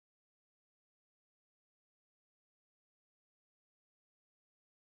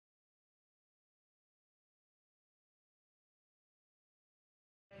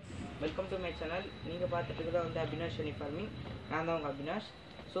Welcome to my channel. நீங்கள் பார்த்துட்டு இருக்கிறது வந்து அபினாஷ் ஹனி ஃபார்மிங். நான் தான் உங்கள் அபினாஷ்.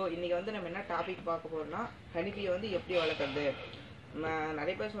 ஸோ இன்றைக்கி வந்து நம்ம என்ன டாபிக் பார்க்க போகிறோம்னா, ஹனிபியை வந்து எப்படி வளர்க்குறது.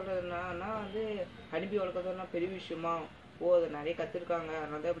 நிறைய பேர் சொல்கிறதுனா வந்து ஹனிபி வளர்க்குறதுனா பெரிய விஷயமா, அது நிறைய கற்றுருக்காங்க,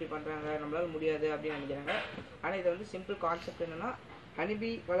 அதனால தான் இப்படி பண்ணுறாங்க, நம்மளால் முடியாது அப்படின்னு நினைக்கிறாங்க. ஆனால் இதை வந்து சிம்பிள் கான்செப்ட் என்னென்னா,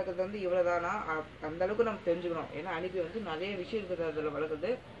 ஹனிபி வளர்க்குறது வந்து இவ்வளோ தானா, அந்தளவுக்கு நம்ம தெரிஞ்சுக்கணும். ஏன்னா ஹனிபி வந்து நிறைய விஷயம் இருக்குது அதில்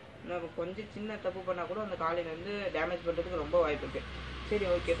வளர்க்குறது. நம்ம கொஞ்சம் சின்ன தப்பு பண்ணால் கூட அந்த காலையில் வந்து டேமேஜ் பண்ணுறதுக்கு ரொம்ப வாய்ப்பு இருக்குது. சரி,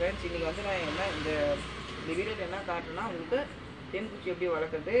 ஓகே ஃப்ரெண்ட்ஸ், இன்றைக்கி வந்து நான் இந்த வீடியோவில் என்ன காட்டுறேன்னா, உங்களுக்கு தேன்பூச்சி எப்படி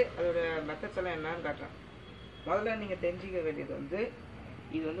வளர்க்குறது, அதோட மெத்தட்ஸ் எல்லாம் என்னன்னு காட்டுறேன். முதல்ல நீங்கள் தெரிஞ்சிக்க வேண்டியது வந்து,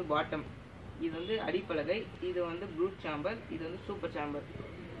 இது வந்து பாட்டம், இது வந்து அடிப்பலகை, இது வந்து ப்ரூட் சாம்பர், இது வந்து சூப்பர் சாம்பர்.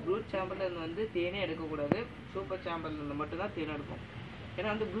 ப்ரூட் சாம்பர்லேருந்து வந்து தேனே எடுக்கக்கூடாது, சூப்பர் சாம்பர்லேருந்து மட்டும்தான் தேன் எடுக்கும். ஏன்னா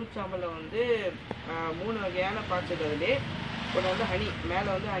வந்து ப்ரூட் சாம்பரில் வந்து 3 வகையான பார்ட்ஸ் இருக்கிறதுலே ஒன்று வந்து ஹனி, மேலே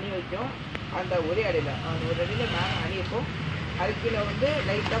வந்து ஹனி வைக்கும். அந்த ஒரே அடியில், அந்த ஒரு அடியில் மேலே ஹனி இருக்கும். அது கீழே வந்து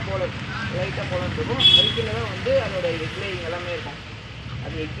லைட்டாக போலன் இருக்கும். அது கீழே தான் வந்து அதோட எக்லேயிங் எல்லாமே இருக்கும்.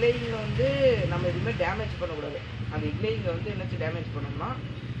 அந்த எக்லேயிங்கில் வந்து நம்ம எதுவுமே டேமேஜ் பண்ணக்கூடாது. அந்த எக்லேயிங்கை வந்து என்னாச்சும் டேமேஜ் பண்ணோம்னா,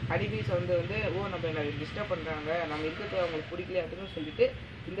 ஹனிபீஸ் வந்து நம்ம என்ன டிஸ்டர்ப் பண்ணுறாங்க, நம்ம இருக்கிறது அவங்களுக்கு பிடிக்கல அப்படின்னு சொல்லிட்டு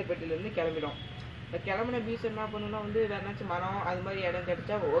இந்த பெட்டிலேருந்து கிளம்பிடும். இந்த கிளம்பின பீஸ் என்ன பண்ணுன்னா வந்து வேறு ஏதாச்சும் மரம் அது மாதிரி இடம்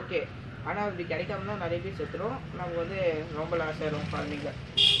கிடைச்சா ஓகே. ஆனால் அப்படி கிடைக்காம தான் நிறைய பீஸ் எடுத்துடும். நமக்கு வந்து ரொம்ப லாஸ் ஆகிடும் ஃபார்மிங்கில்.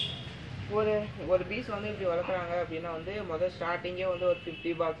 ஒரு பீஸ் வந்து இப்படி வளர்க்குறாங்க அப்படின்னா வந்து முதல் ஸ்டார்டிங்கே வந்து ஒரு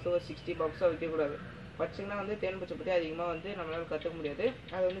 50 பாக்ஸோ ஒரு 60 பாக்ஸோ வைக்கக்கூடாது. வச்சிங்கன்னா வந்து தேன்பூச்சி பற்றி அதிகமாக வந்து நம்மளால் கற்றுக்க முடியாது.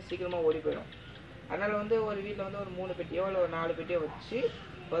 அது வந்து சீக்கிரமாக ஓடி போயிடும். அதனால் வந்து ஒரு வீட்டில் வந்து ஒரு 3 பெட்டியோ இல்லை ஒரு 4 பெட்டியோ வச்சு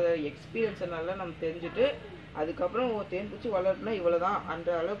ஒரு எக்ஸ்பீரியன்ஸ்னால நம்ம தெரிஞ்சுட்டு, அதுக்கப்புறம் தேன்பூச்சி வளர்ப்புனா இவ்வளோ தான் அந்த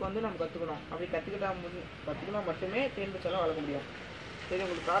அளவுக்கு வந்து நம்ம கற்றுக்கணும். அப்படி கற்றுக்கினா மட்டுமே தேன்பூச்செல்லாம் வளர்க்க முடியும். சரி,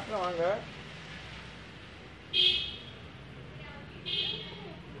 உங்களுக்கு காட்டுறேன் வாங்க.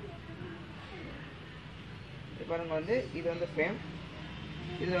 பாருங்க, வந்து இது வந்து ஃப்ரேம்,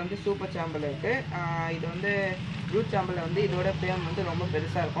 இதில் வந்து சூப்பர் சாம்பல் இருக்குது. இது வந்து ப்ரூட் சாம்பலில் வந்து இதோட ஃப்ரேம் வந்து ரொம்ப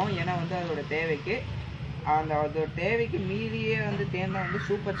பெருசாக இருக்கும். ஏன்னா வந்து அதோட தேவைக்கு அதோட தேவைக்கு மீறியே வந்து தேன் தான் வந்து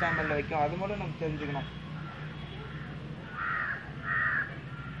சூப்பர் சாம்பலில் வைக்கும். அது மட்டும் நம்ம தெரிஞ்சுக்கணும்.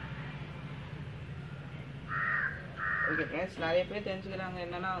 ஓகே ஃப்ரெண்ட்ஸ், நிறைய பேர் தெரிஞ்சுக்கிறாங்க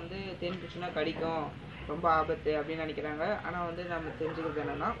என்னென்னா வந்து தேன்பூச்சினா கடிக்கும், ரொம்ப ஆபத்து அப்படின்னு நினைக்கிறாங்க. ஆனால் வந்து நம்ம தெரிஞ்சுக்கிறது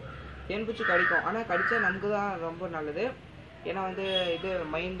என்னென்னா, தேன்பூச்சி கடிக்கும், ஆனால் கடித்தா நமக்கு தான் ரொம்ப நல்லது. ஏன்னா வந்து இது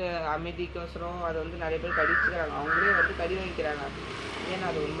மைண்டு அமைதிக்கோசரம் அதை வந்து நிறைய பேர் கடிச்சுக்கிறாங்க, அவங்களே வந்து கடி வாங்கிக்கிறாங்க. ஏன்னா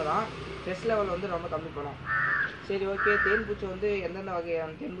அது உண்மை தான், ஸ்ட்ரெஸ் லெவல் வந்து ரொம்ப கம்மி பண்ணும். சரி, ஓகே. தேன்பூச்சி வந்து எந்தெந்த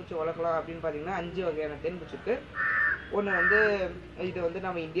வகையான தேன்பூச்சி வளர்க்கலாம் அப்படின்னு பார்த்தீங்கன்னா 5 வகையான தேன்பூச்சி இருக்குது. ஒன்று வந்து இது வந்து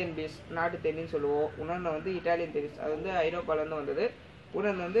நம்ம இந்தியன் பீஸ், நாட்டு தேனின்னு சொல்லுவோம். இன்னொன்று வந்து இட்டாலியன் தேனிஸ், அது வந்து ஐரோப்பாலேருந்து வந்தது.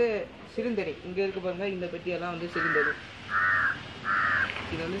 இன்னொன்று வந்து சிறுந்தனி, இங்கே இருக்க பாருங்க, இந்த பெட்டியெல்லாம் வந்து சிறுந்தனி.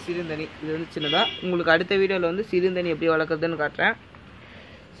 இது வந்து சிறுந்தனி, இது வந்து சின்னதாக. உங்களுக்கு அடுத்த வீடியோவில் வந்து சிறுந்தனி எப்படி வளர்க்குறதுன்னு காட்டுறேன்.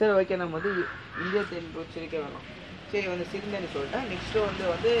 சரி, ஓகே. நம்ம வந்து இந்திய தேன்பூச்சி இருக்க வேணும். சரி, வந்து சிறுந்தனி சொல்லிட்டேன். நெக்ஸ்ட்டு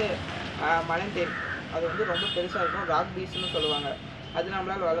வந்து மலந்தேன், அது வந்து ரொம்ப பெருசாக இருக்கும், ராக் பீஸ்ன்னு சொல்லுவாங்க. அது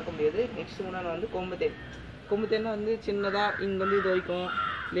நம்மளால் வளர்க்க முடியாது. நெக்ஸ்ட் இன்னொன்று வந்து கொம்பு தேன் வந்து சின்னதாக இங்கே வந்து இது வரைக்கும்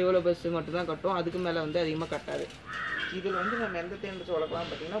லெவலோ பஸ் மட்டும்தான் கட்டும், அதுக்கு மேலே வந்து அதிகமாக கட்டாது. இதில் வந்து நம்ம எந்த தேன்பூச்சி வளர்க்கலாம்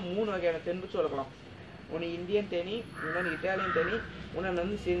பார்த்தீங்கன்னா 3 வகையான தேன்பூச்சி வளர்க்கலாம். ஒன்று இந்தியன் தேனி, இன்னொன்று இட்டாலியன் தேனி, இன்னொன்று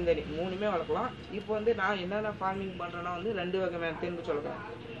வந்து சிறுந்தனி, 3மே வளர்க்கலாம். இப்போ வந்து நான் என்னென்ன ஃபார்மிங் பண்ணுறேன்னா வந்து 2 வகையான தேன்பூச்சி வளர்க்கலாம்.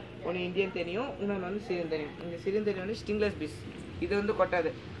 ஒன்று இந்தியன் தேனியும், இன்னொன்று வந்து சிறுந்தனி. இந்த சிறுந்தனி வந்து ஸ்டிங்லெஸ் பீஸ், இது வந்து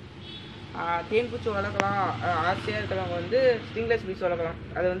கொட்டாது. தேன்பூச்சி வளர்க்கலாம் ஆசையாக இருக்கிறவங்க வந்து ஸ்டிங்லெஸ் பீஸ் வளர்க்கலாம்.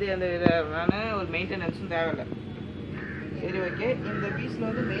 அது வந்து எந்த விதமான ஒரு மெயின்டெனன்ஸும் தேவையில்லை. சரி, ஓகே. இந்த பீஸில்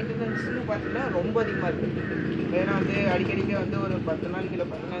வந்து மெயின்டெனன்ஸ்னு பார்த்தீங்கன்னா ரொம்ப அதிகமாக இருக்குது. ஏன்னா வந்து அடிக்கடிக்கு வந்து ஒரு 10 நாளைக்கு இல்லை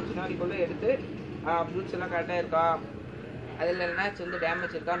 15 நாளைக்குள்ளே எடுத்து ஃப்ரூட்ஸ் எல்லாம் கரெக்டாக இருக்கா, அதில் என்னாச்சு வந்து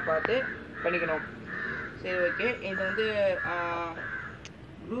டேமேஜ் இருக்கான்னு பார்த்து பண்ணிக்கணும். சரி, ஓகே. இது வந்து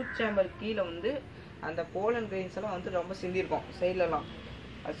ப்ரூட் சாம்பர் கீழே வந்து அந்த போலன் கிரெயின்ஸ் எல்லாம் வந்து ரொம்ப சிந்திருக்கும் சைட்லலாம்.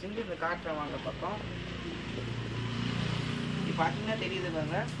 அது சிந்தி காட்டுறேன் வாங்க பக்கம். இது பார்த்தீங்கன்னா தெரியுது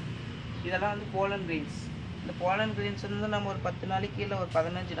பாருங்க, இதெல்லாம் வந்து போலன் கிரெயின்ஸ். இந்த போலன் கிரெயின்ஸ் வந்து நம்ம ஒரு 10 நாளைக்கு இல்லை ஒரு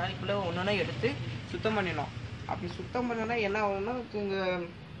 15 நாளைக்குள்ளே ஒன்றுனா எடுத்து சுத்தம் பண்ணிடணும். அப்படி சுத்தம் பண்ணோன்னா என்ன ஆகுதுன்னா, இங்கே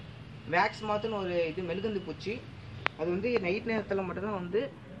வேக்ஸ் மாற்றுன்னு ஒரு இது மெழுகுந்து பூச்சி, அது வந்து நைட் நேரத்தில் மட்டும்தான் வந்து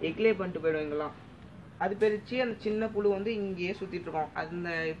எக்லே பண்ணிட்டு போயிடும் இங்கெல்லாம். அது பெருச்சு அந்த சின்ன புழு வந்து இங்கேயே சுற்றிட்டுருக்கோம். அந்த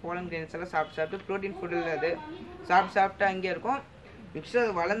போலன் கிரெயின்ஸ் எல்லாம் சாப்பிட்டு ப்ரோட்டீன் ஃபுட்டில் அது சாப்பிட்டு அங்கேயே இருக்கும். நெக்ஸ்ட்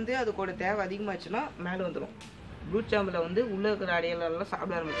அது வளர்ந்து அது கூட தேவை அதிகமாச்சுன்னா மேலே வந்துடும். ப்ரூட் சாம்பலில் வந்து உள்ளே இருக்கிற அடையாளெல்லாம்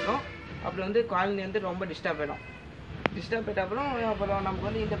சாப்பிட ஆரம்பிச்சிடும். அப்படி வந்து காலனி வந்து ரொம்ப டிஸ்டர்ப் ஆகிடும். அப்புறம் நமக்கு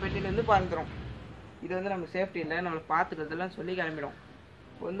வந்து இந்த பெட்டிலேருந்து பறந்துடும். இது வந்து நமக்கு சேஃப்டி இல்லை, நம்மளை பார்த்துக்கிறதுலாம் சொல்லி கிளம்பிடும்.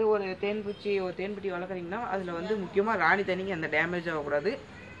 வந்து ஒரு தேன்பெட்டி வளர்க்குறீங்கன்னா அதில் வந்து முக்கியமாக ராணி தண்ணிக்கு எந்த டேமேஜ் ஆகக்கூடாது.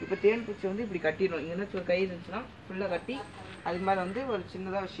 இப்போ தேன்பூச்சி வந்து இப்படி கட்டிடணும். ஏன்னாச்சும் ஒரு கை இருந்துச்சுன்னா ஃபுல்லாக கட்டி அதுக்கு மேலே வந்து ஒரு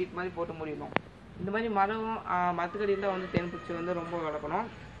சின்னதாக ஷீட் மாதிரி போட்டு மூடிடணும். இந்த மாதிரி மரத்துக்கடியில் வந்து தேன்பூச்சி வந்து ரொம்ப வளர்க்கணும்.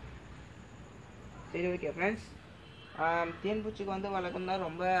 சரி, ஓகே ஃப்ரெண்ட்ஸ். தேன்பூச்சிக்கு வந்து வளர்க்கணும்னா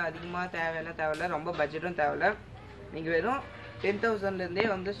ரொம்ப அதிகமாக தேவையில்லை, ரொம்ப பட்ஜெட்டும் தேவையில்லை. நீங்கள் வெறும் 10,000லேருந்தே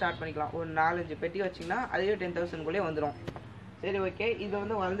வந்து ஸ்டார்ட் பண்ணிக்கலாம். ஒரு 4-5 பெட்டி வச்சிங்கன்னா அதுவே 10,000குள்ளே வந்துடும். சரி, ஓகே. இது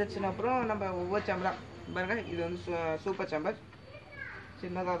வந்து வளர்ந்துச்சுன்னா அப்புறம் நம்ம ஒவ்வொரு சம்பளம் பாருங்கள். இது வந்து சூப்பர் சம்பர்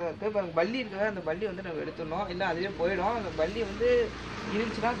சின்னதாக தான் இருக்குது. இப்போ பல்லி இருக்குது, அந்த பல்லி வந்து நம்ம எடுத்துடணும், இல்லை அதுவே போயிடும். அந்த பல்லி வந்து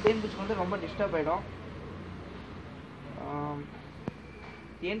இருந்துச்சுன்னா தேன்பூச்சிக்கு வந்து ரொம்ப டிஸ்டர்ப் ஆகிடும்.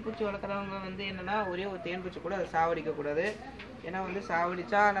 தேன்பூச்சி வளர்க்குறவங்க வந்து என்னென்னா ஒரே ஒரு தேன்பூச்சி கூட அதை சாவடிக்கக்கூடாது. ஏன்னா வந்து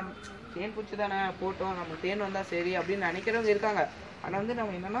சாவடிச்சா நம்ம தேன்பூச்சி தானே போட்டோம், நமக்கு தேன் வந்தால் சரி அப்படின்னு நினைக்கிறவங்க இருக்காங்க. ஆனால் வந்து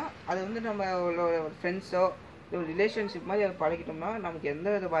நம்ம என்னென்னா அதை வந்து நம்ம ஒரு ஃப்ரெண்ட்ஸோ ஒரு ரிலேஷன்ஷிப் மாதிரி அதை பழகிட்டோம்னா நமக்கு எந்த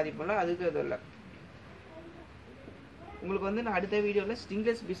வித பாதிப்பும் இல்லை, அதுக்கு இது இல்லை. உங்களுக்கு வந்து நான் அடுத்த வீடியோவில்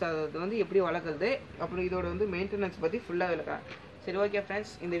ஸ்டிங்லெஸ் பீஸ் ஆகிறது வந்து எப்படி வளர்க்குறது, அப்புறம் இதோட வந்து மெயின்டெனன்ஸ் பற்றி ஃபுல்லாக விளக்குறேன். சரி, ஓகே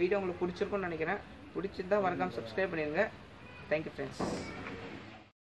ஃப்ரெண்ட்ஸ். இந்த வீடியோ உங்களுக்கு பிடிச்சிருக்குன்னு நினைக்கிறேன். பிடிச்சிருந்தா மறக்காமல் சப்ஸ்கிரைப் பண்ணிடுங்க. Thank you friends.